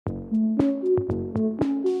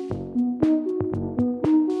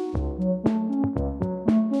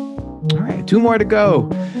2 more to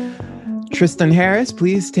go. Tristan Harris,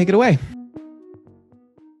 please take it away.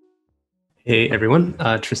 Hey everyone,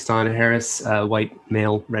 Tristan Harris, white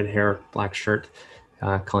male, red hair, black shirt,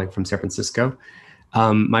 calling from San Francisco.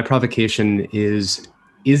 My provocation is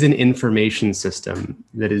an information system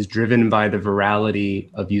that is driven by the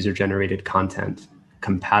virality of user-generated content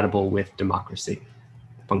compatible with democracy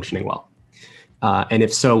functioning well? And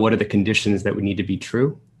if so, what are the conditions that would need to be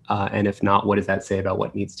true? And if not, what does that say about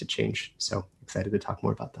what needs to change? So excited to talk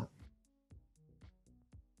more about that.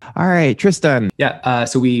 All right, Tristan. Yeah,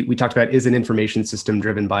 so we talked about, is an information system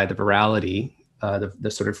driven by the virality,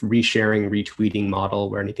 the sort of resharing, retweeting model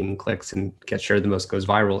where anything clicks and gets shared the most goes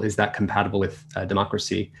viral. Is that compatible with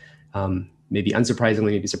democracy? Maybe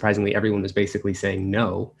unsurprisingly, maybe surprisingly, everyone was basically saying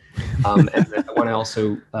no. And I want to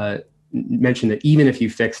also mention that even if you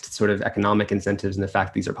fixed sort of economic incentives and the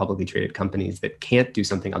fact these are publicly traded companies that can't do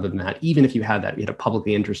something other than that, even if you had that, you had a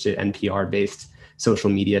publicly interested NPR-based social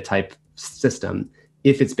media type system,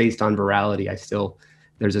 if it's based on virality,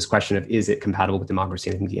 there's this question of, is it compatible with democracy?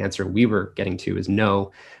 And I think the answer we were getting to is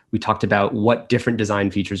no. We talked about what different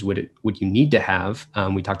design features would you need to have.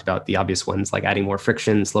 We talked about the obvious ones like adding more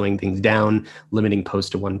friction, slowing things down, limiting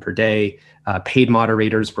posts to 1 per day, paid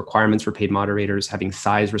moderators, requirements for paid moderators, having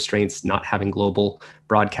size restraints, not having global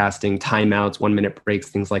broadcasting, timeouts, 1-minute breaks,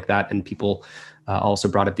 things like that. And people also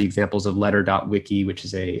brought up the examples of letter.wiki, which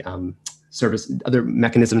is a service, other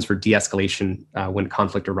mechanisms for de-escalation when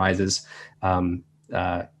conflict arises.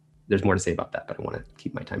 There's more to say about that, but I want to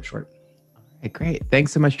keep my time short. All right, great.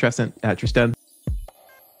 Thanks so much, Tristan.